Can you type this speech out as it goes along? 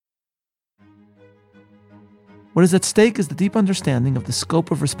What is at stake is the deep understanding of the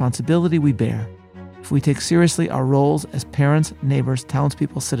scope of responsibility we bear if we take seriously our roles as parents, neighbors,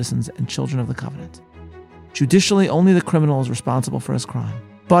 townspeople, citizens, and children of the covenant. Judicially, only the criminal is responsible for his crime.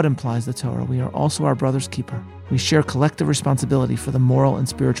 But, implies the Torah, we are also our brother's keeper. We share collective responsibility for the moral and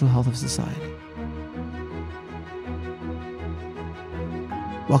spiritual health of society.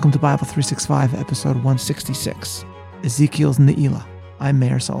 Welcome to Bible 365, episode 166, Ezekiel's Neilah. I'm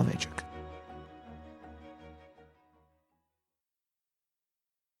Meir Soloveichik.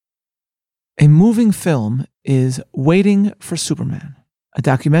 A moving film is Waiting for Superman, a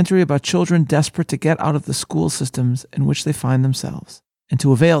documentary about children desperate to get out of the school systems in which they find themselves and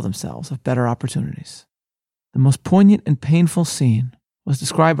to avail themselves of better opportunities. The most poignant and painful scene was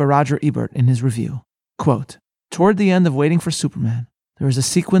described by Roger Ebert in his review. Quote, "Toward the end of Waiting for Superman, there is a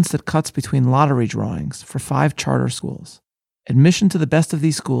sequence that cuts between lottery drawings for 5 charter schools. Admission to the best of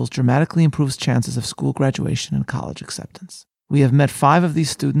these schools dramatically improves chances of school graduation and college acceptance. We have met 5 of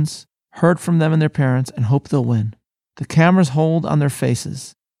these students, heard from them and their parents, and hope they'll win. The cameras hold on their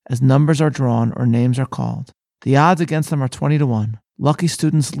faces as numbers are drawn or names are called. The odds against them are 20-1. Lucky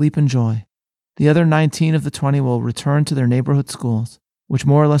students leap in joy. The other 19 of the 20 will return to their neighborhood schools, which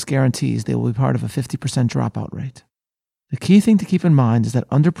more or less guarantees they will be part of a 50% dropout rate. The key thing to keep in mind is that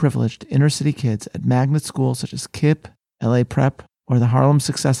underprivileged inner-city kids at magnet schools such as KIPP, LA Prep, or the Harlem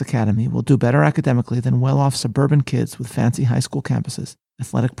Success Academy will do better academically than well-off suburban kids with fancy high school campuses,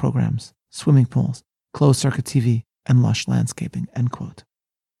 athletic programs, swimming pools, closed-circuit TV, and lush landscaping," end quote.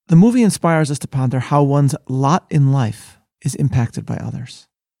 The movie inspires us to ponder how one's lot in life is impacted by others.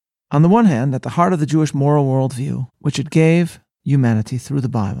 On the one hand, at the heart of the Jewish moral worldview, which it gave humanity through the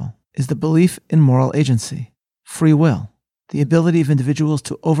Bible, is the belief in moral agency, free will, the ability of individuals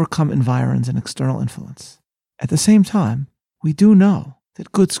to overcome environs and external influence. At the same time, we do know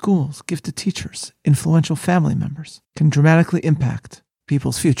that good schools, gifted teachers, influential family members can dramatically impact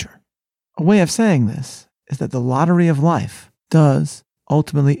people's future. A way of saying this is that the lottery of life does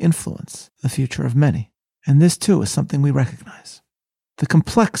ultimately influence the future of many, and this too is something we recognize. The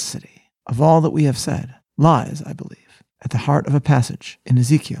complexity of all that we have said lies, I believe, at the heart of a passage in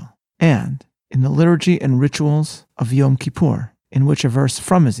Ezekiel and in the liturgy and rituals of Yom Kippur, in which a verse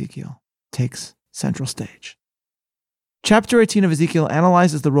from Ezekiel takes central stage. Chapter 18 of Ezekiel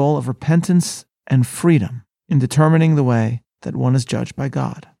analyzes the role of repentance and freedom in determining the way that one is judged by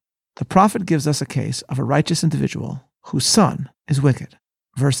God. The prophet gives us a case of a righteous individual whose son is wicked.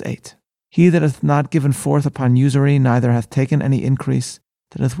 Verse 8, "He that hath not given forth upon usury, neither hath taken any increase,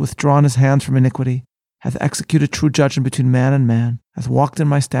 that hath withdrawn his hands from iniquity, hath executed true judgment between man and man, hath walked in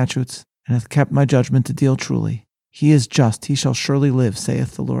my statutes, and hath kept my judgment to deal truly. He is just, he shall surely live,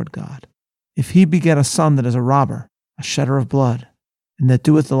 saith the Lord God. If he beget a son that is a robber, a shedder of blood, and that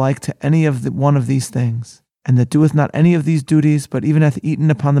doeth the like to any of one of these things, and that doeth not any of these duties, but even hath eaten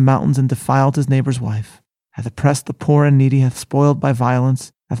upon the mountains and defiled his neighbor's wife, hath oppressed the poor and needy, hath spoiled by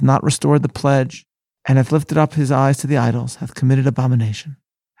violence, hath not restored the pledge, and hath lifted up his eyes to the idols, hath committed abomination,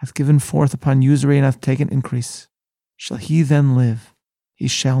 hath given forth upon usury, and hath taken increase. Shall he then live? He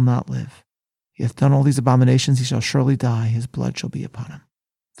shall not live. He hath done all these abominations, he shall surely die, his blood shall be upon him."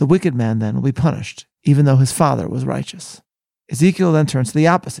 The wicked man then will be punished, even though his father was righteous. Ezekiel then turns to the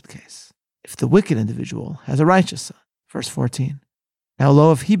opposite case. If the wicked individual has a righteous son, verse 14, "Now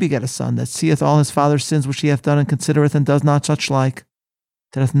lo, if he beget a son that seeth all his father's sins which he hath done, and considereth and does not such like,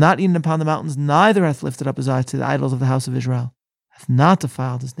 that hath not eaten upon the mountains, neither hath lifted up his eyes to the idols of the house of Israel, hath not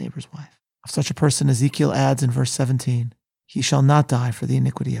defiled his neighbor's wife. Of such a person, Ezekiel adds in verse 17, "He shall not die for the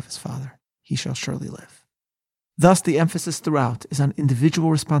iniquity of his father. He shall surely live." Thus, the emphasis throughout is on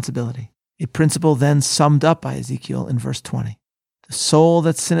individual responsibility, a principle then summed up by Ezekiel in verse 20. "The soul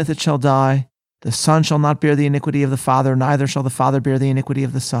that sinneth it shall die. The son shall not bear the iniquity of the father, neither shall the father bear the iniquity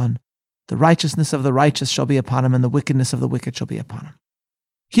of the son. The righteousness of the righteous shall be upon him, and the wickedness of the wicked shall be upon him."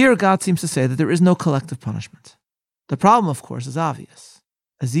 Here, God seems to say that there is no collective punishment. The problem, of course, is obvious.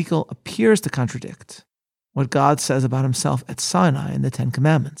 Ezekiel appears to contradict what God says about himself at Sinai in the 10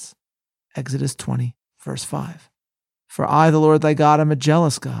 Commandments. Exodus 20, verse 5. "For I, the Lord thy God, am a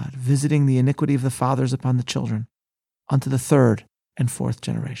jealous God, visiting the iniquity of the fathers upon the children, unto the 3rd and 4th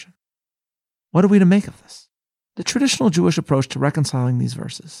generation." What are we to make of this? The traditional Jewish approach to reconciling these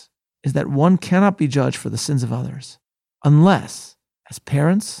verses is that one cannot be judged for the sins of others unless, as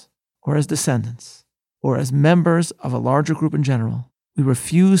parents or as descendants, or as members of a larger group in general, we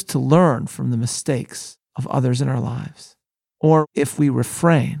refuse to learn from the mistakes of others in our lives, or if we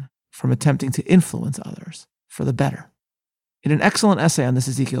refrain from attempting to influence others for the better. In an excellent essay on this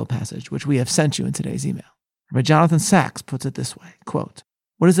Ezekiel passage, which we have sent you in today's email, Rabbi Jonathan Sachs puts it this way, quote,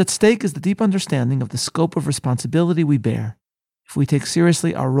 What is at stake is the deep understanding of the scope of responsibility we bear if we take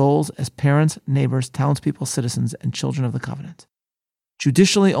seriously our roles as parents, neighbors, townspeople, citizens, and children of the covenant.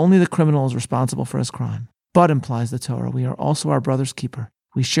 Judicially, only the criminal is responsible for his crime. But, implies the Torah, we are also our brother's keeper.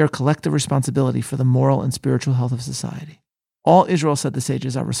 We share collective responsibility for the moral and spiritual health of society. All Israel, said the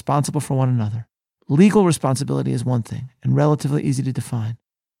sages, are responsible for one another. Legal responsibility is one thing, and relatively easy to define.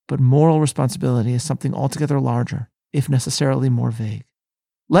 But moral responsibility is something altogether larger, if necessarily more vague.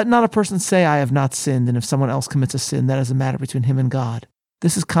 Let not a person say, I have not sinned, and if someone else commits a sin, that is a matter between him and God.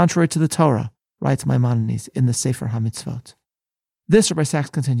 This is contrary to the Torah, writes Maimonides in the Sefer HaMitzvot. This, Rabbi Sachs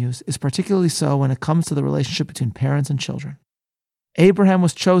continues, is particularly so when it comes to the relationship between parents and children. Abraham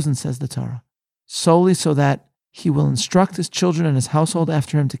was chosen, says the Torah, solely so that he will instruct his children and his household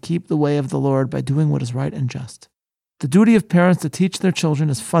after him to keep the way of the Lord by doing what is right and just. The duty of parents to teach their children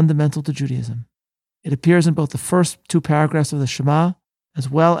is fundamental to Judaism. It appears in both the first 2 paragraphs of the Shema, as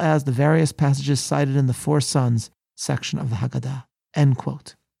well as the various passages cited in the 4 sons section of the Haggadah. End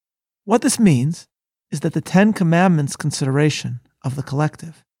quote. What this means is that the 10 Commandments consideration of the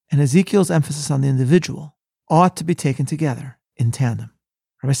collective and Ezekiel's emphasis on the individual ought to be taken together in tandem.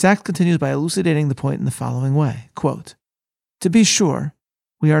 Rabbi Sachs continues by elucidating the point in the following way, quote, to be sure,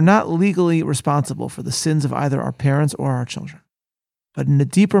 we are not legally responsible for the sins of either our parents or our children. But in a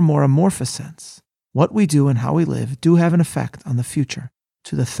deeper, more amorphous sense, what we do and how we live do have an effect on the future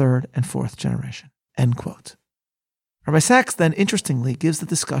to the 3rd and 4th generation. End quote. Rabbi Sachs then interestingly gives the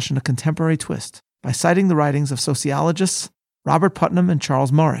discussion a contemporary twist by citing the writings of sociologists Robert Putnam and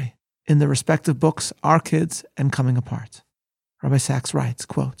Charles Murray in their respective books Our Kids and Coming Apart. Rabbi Sachs writes,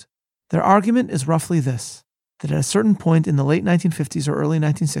 quote, their argument is roughly this, that at a certain point in the late 1950s or early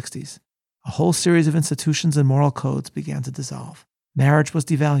 1960s, a whole series of institutions and moral codes began to dissolve. Marriage was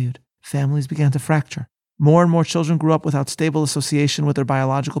devalued. Families began to fracture. More and more children grew up without stable association with their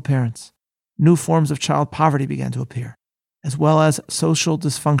biological parents. New forms of child poverty began to appear, as well as social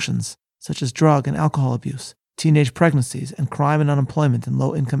dysfunctions such as drug and alcohol abuse, teenage pregnancies, and crime and unemployment in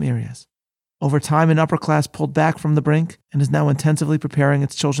low-income areas. Over time, an upper class pulled back from the brink and is now intensively preparing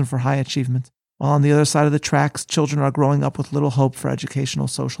its children for high achievement, while on the other side of the tracks, children are growing up with little hope for educational,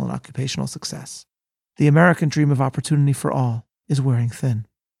 social, and occupational success. The American dream of opportunity for all is wearing thin.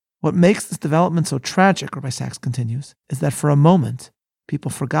 What makes this development so tragic, Rabbi Sachs continues, is that for a moment, people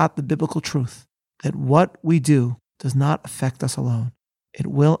forgot the biblical truth that what we do does not affect us alone. It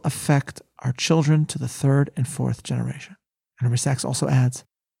will affect our children to the 3rd and 4th generation. And Rabbi Sachs also adds,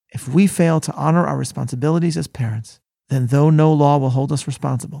 if we fail to honor our responsibilities as parents, then though no law will hold us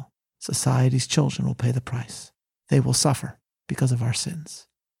responsible, society's children will pay the price. They will suffer because of our sins.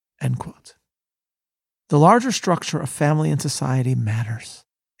 End quote. The larger structure of family and society matters.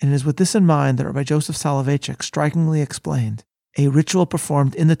 And it is with this in mind that Rabbi Joseph Soloveitchik strikingly explained a ritual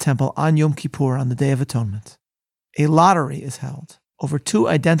performed in the temple on Yom Kippur on the Day of Atonement. A lottery is held over 2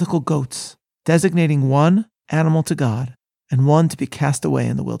 identical goats, designating one animal to God and one to be cast away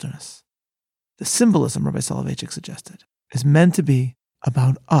in the wilderness. The symbolism, Rabbi Soloveitchik suggested, is meant to be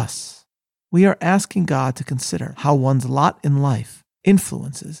about us. We are asking God to consider how one's lot in life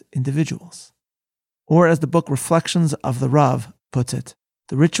influences individuals. Or as the book Reflections of the Rav puts it,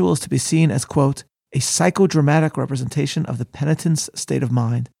 the ritual is to be seen as, quote, a psychodramatic representation of the penitent's state of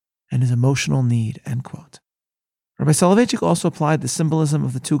mind and his emotional need, end quote. Rabbi Soloveitchik also applied the symbolism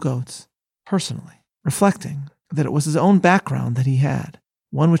of the 2 goats personally, reflecting that it was his own background that he had,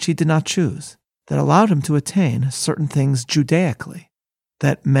 one which he did not choose, that allowed him to attain certain things Judaically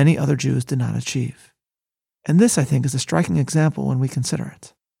that many other Jews did not achieve. And this, I think, is a striking example when we consider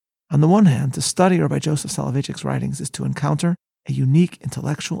it. On the one hand, to study Rabbi Joseph Soloveitchik's writings is to encounter a unique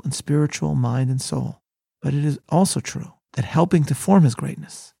intellectual and spiritual mind and soul. But it is also true that helping to form his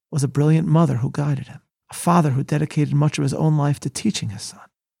greatness was a brilliant mother who guided him, a father who dedicated much of his own life to teaching his son,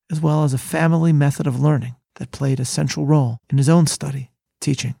 as well as a family method of learning that played a central role in his own study,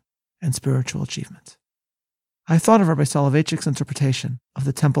 teaching, and spiritual achievement. I thought of Rabbi Soloveitchik's interpretation of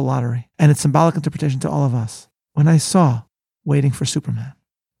the temple lottery and its symbolic interpretation to all of us when I saw Waiting for Superman,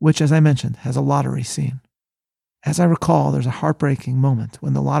 which, as I mentioned, has a lottery scene. As I recall, there's a heartbreaking moment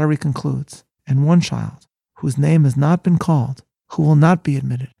when the lottery concludes and one child, whose name has not been called, who will not be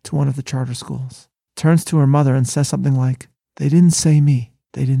admitted to one of the charter schools, turns to her mother and says something like, "They didn't say me,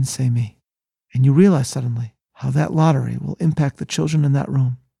 they didn't say me." And you realize suddenly how that lottery will impact the children in that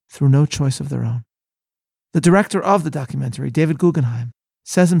room through no choice of their own. The director of the documentary, David Guggenheim,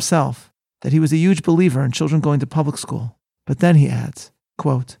 says himself that he was a huge believer in children going to public school, but then he adds,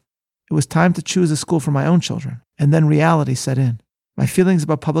 quote, "It was time to choose a school for my own children, and then reality set in. My feelings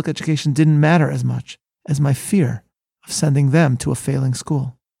about public education didn't matter as much as my fear of sending them to a failing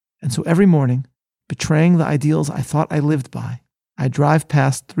school. And so every morning, betraying the ideals I thought I lived by, I drive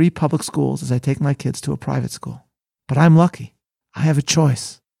past 3 public schools as I take my kids to a private school. But I'm lucky. I have a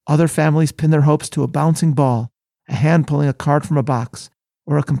choice. Other families pin their hopes to a bouncing ball, a hand pulling a card from a box,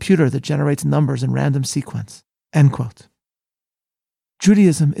 or a computer that generates numbers in random sequence. End quote.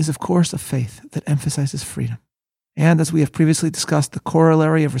 Judaism is, of course, a faith that emphasizes freedom. And as we have previously discussed, the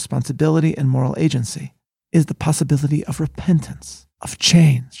corollary of responsibility and moral agency is the possibility of repentance, of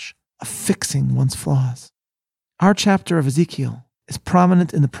change, of fixing one's flaws. Our chapter of Ezekiel is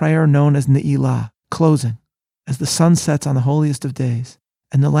prominent in the prayer known as Neilah, closing, as the sun sets on the holiest of days,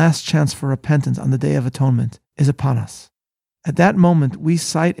 and the last chance for repentance on the Day of Atonement is upon us. At that moment, we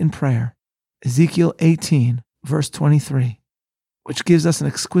cite in prayer Ezekiel 18, verse 23, which gives us an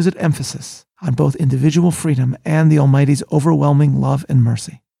exquisite emphasis on both individual freedom and the Almighty's overwhelming love and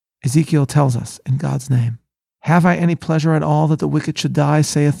mercy. Ezekiel tells us, in God's name, "Have I any pleasure at all that the wicked should die,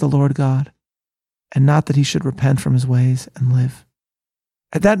 saith the Lord God, and not that he should repent from his ways and live?"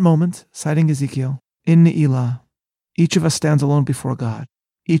 At that moment, citing Ezekiel, in Neilah, each of us stands alone before God.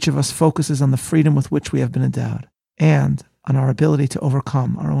 Each of us focuses on the freedom with which we have been endowed and on our ability to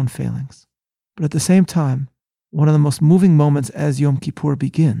overcome our own failings. But at the same time, one of the most moving moments as Yom Kippur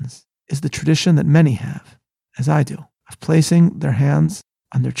begins is the tradition that many have, as I do, of placing their hands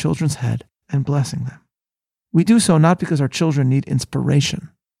on their children's head and blessing them. We do so not because our children need inspiration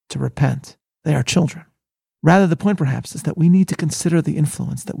to repent. They are children. Rather, the point perhaps is that we need to consider the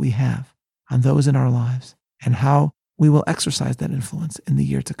influence that we have on those in our lives and how we will exercise that influence in the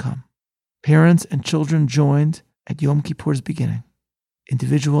year to come. Parents and children joined at Yom Kippur's beginning,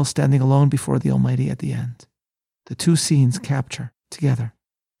 individuals standing alone before the Almighty at the end. The two scenes capture, together,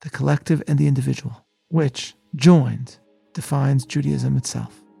 the collective and the individual, which, joined, defines Judaism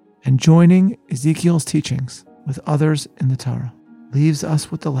itself. And joining Ezekiel's teachings with others in the Torah leaves us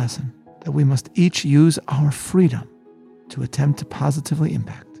with the lesson that we must each use our freedom to attempt to positively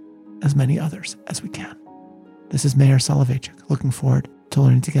impact as many others as we can. This is Meir Soloveichik, looking forward to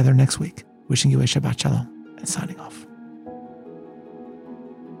learning together next week. Wishing you a Shabbat Shalom and signing off.